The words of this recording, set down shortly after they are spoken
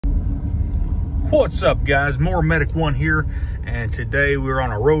What's up, guys? More Medic One here, and today we're on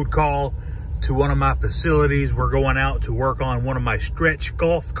a road call to one of my facilities. We're going out to work on one of my stretch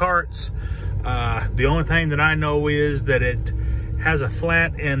golf carts. The only thing that I know is that it has a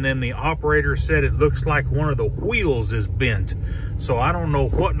flat, and then the operator said it looks like one of the wheels is bent. So I don't know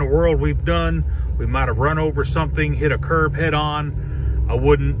what in the world we've done. We might have run over something, hit a curb head on. I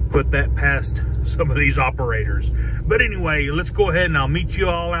wouldn't put that past some of these operators. But anyway, let's go ahead and I'll meet you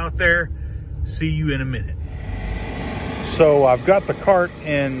all out there. See you in a minute. So I've got the cart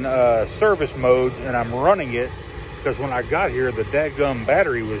in service mode, and I'm running it because when I got here, the dadgum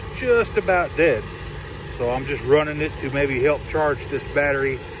battery was just about dead. So I'm just running it to maybe help charge this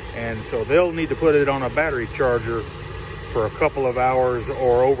battery. And so they'll need to put it on a battery charger for a couple of hours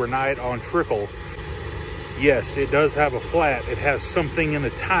or overnight on trickle. Yes, it does have a flat. It has something in the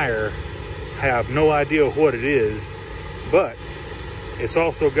tire. I have no idea what it is, but it's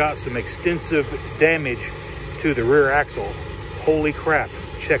also got some extensive damage to the rear axle. Holy crap,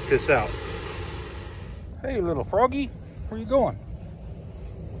 check this out. Hey, little froggy, where you going?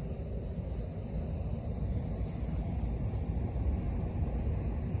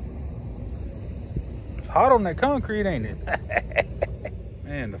 It's hot on that concrete, ain't it?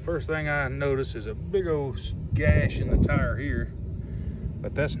 Man, the first thing I notice is a big old gash in the tire here,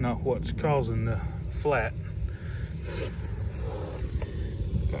 but that's not what's causing the flat.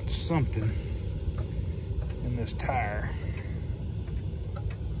 Got something in this tire.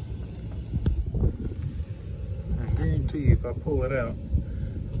 I guarantee you if I pull it out,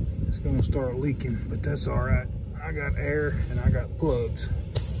 it's gonna start leaking, but that's all right. I got air and I got plugs.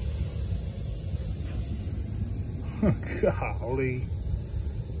 Golly.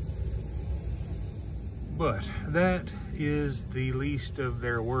 But that is the least of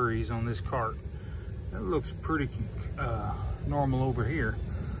their worries on this cart. That looks pretty normal over here.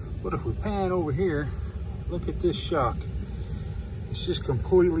 But if we pan over here, look at this shock. It's just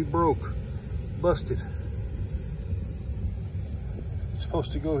completely broke, busted. It's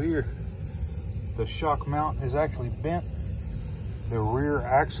supposed to go here. The shock mount is actually bent. The rear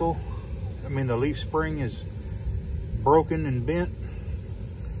axle, the leaf spring is broken and bent.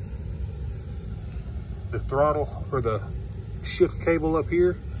 The throttle for the shift cable up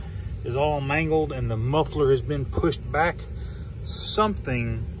here is all mangled, and the muffler has been pushed back.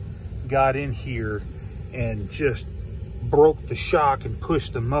 Something got in here and just broke the shock and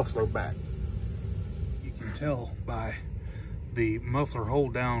pushed the muffler back. You can tell by the muffler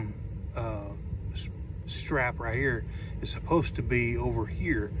hold down strap right here is supposed to be over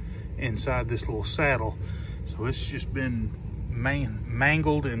here inside this little saddle. So it's just been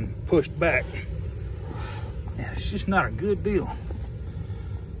mangled and pushed back. Yeah, it's just not a good deal.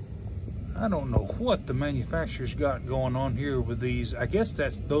 I don't know what the manufacturer's got going on here with these. I guess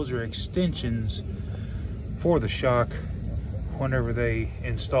those are extensions for the shock whenever they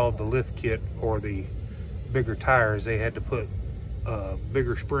installed the lift kit or the bigger tires. They had to put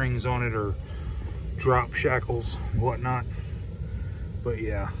bigger springs on it or drop shackles and whatnot. But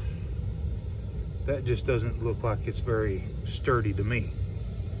yeah, that just doesn't look like it's very sturdy to me.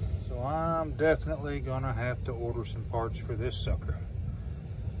 So I'm definitely gonna have to order some parts for this sucker.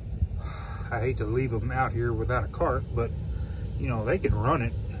 I hate to leave them out here without a cart, but you know, they can run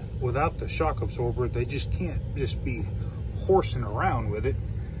it without the shock absorber. They just can't just be horsing around with it.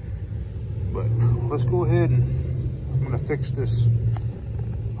 But let's go ahead and I'm gonna fix this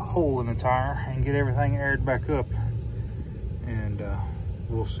hole in the tire and get everything aired back up, and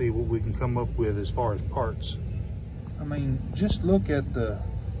we'll see what we can come up with as far as parts. Just look at the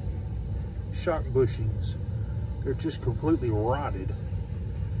shock bushings. They're just completely rotted.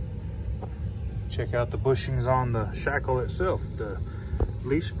 Check out the bushings on the shackle itself, the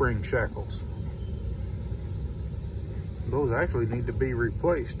leaf spring shackles. Those actually need to be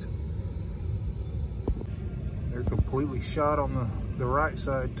replaced. They're completely shot on the right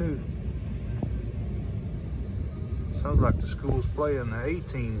side too. Sounds like the school's playing the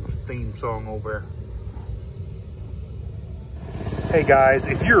A-Team theme song over there. Hey guys,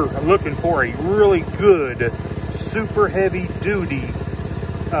 if you're looking for a really good, super heavy duty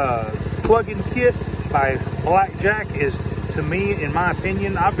plug-in kit by Blackjack, is, to me, in my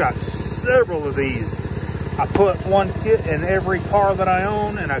opinion, I've got several of these. I put one kit in every car that I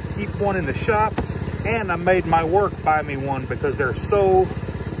own, and I keep one in the shop, and I made my work buy me one because they're so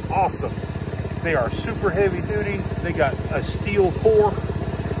awesome. They are super heavy duty. They got a steel core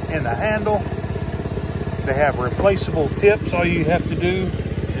in the handle. They have replaceable tips. All you have to do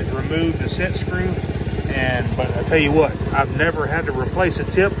is remove the set screw. But I tell you what, I've never had to replace a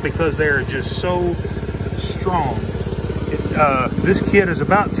tip because they are just so strong. This kit is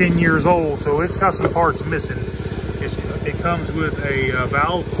about 10 years old, so it's got some parts missing. It comes with a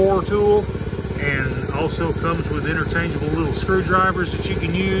valve core tool, and also comes with interchangeable little screwdrivers that you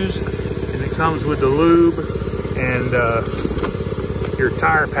can use. And it comes with the lube and your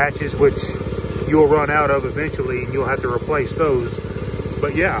tire patches, which you'll run out of eventually, and you'll have to replace those.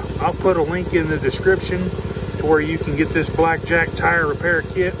 But yeah, I'll put a link in the description to where you can get this Blackjack tire repair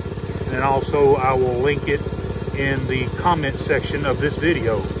kit. And also I will link it in the comment section of this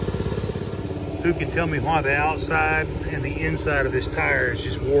video. Who can tell me why the outside and the inside of this tire is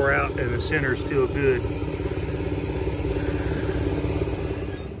just wore out and the center is still good?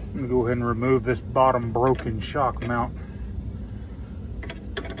 I'm gonna go ahead and remove this bottom broken shock mount.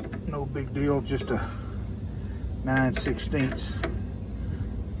 No big deal, just a 9/16.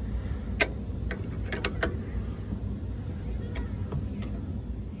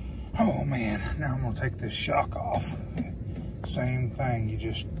 Oh man, now I'm gonna take this shock off. Same thing, you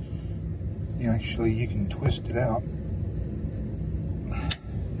can twist it out.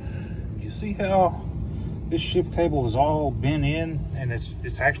 You see how this shift cable is all bent in and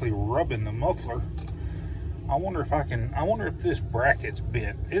it's actually rubbing the muffler? I wonder if this bracket's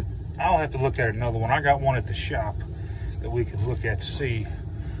bent. I'll have to look at another one. I got one at the shop that we could look at to see,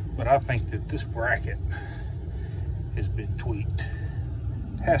 but I think that this bracket has been tweaked.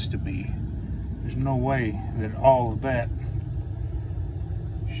 Has to be. There's no way that all of that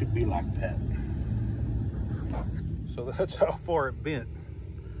should be like that. So that's how far it bent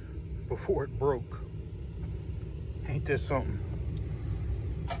before it broke. Ain't this something?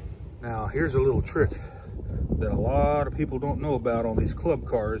 Now here's a little trick that a lot of people don't know about on these club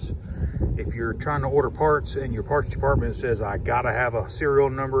cars. If you're trying to order parts and your parts department says, I gotta have a serial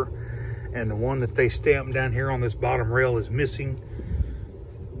number, and the one that they stamp down here on this bottom rail is missing,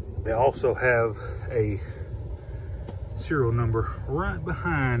 they also have a serial number right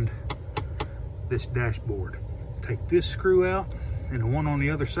behind this dashboard. Take this screw out and the one on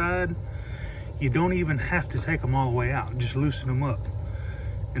the other side. You don't even have to take them all the way out. Just loosen them up.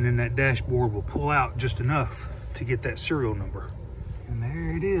 And then that dashboard will pull out just enough to get that serial number. And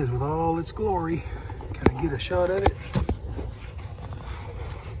there it is with all its glory. Can I get a shot at it?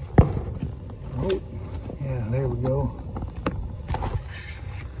 Oh, yeah, there we go.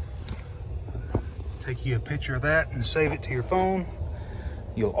 Take you a picture of that and save it to your phone.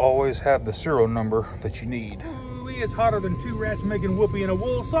 You'll always have the serial number that you need. Ooh, it's hotter than two rats making whoopee in a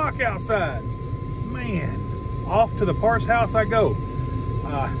wool sock outside. Man, off to the parts house I go.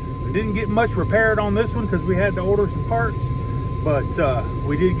 Didn't get much repaired on this one because we had to order some parts, but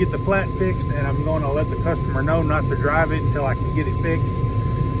we did get the flat fixed, and I'm going to let the customer know not to drive it until I can get it fixed.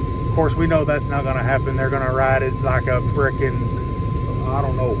 Of course, we know that's not going to happen. They're going to ride it like a frickin' I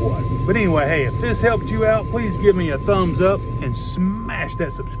don't know what. But anyway, hey, if this helped you out, please give me a thumbs up and smash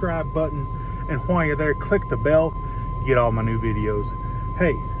that subscribe button. And while you're there, click the bell, get all my new videos.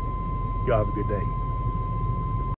 Hey, y'all have a good day.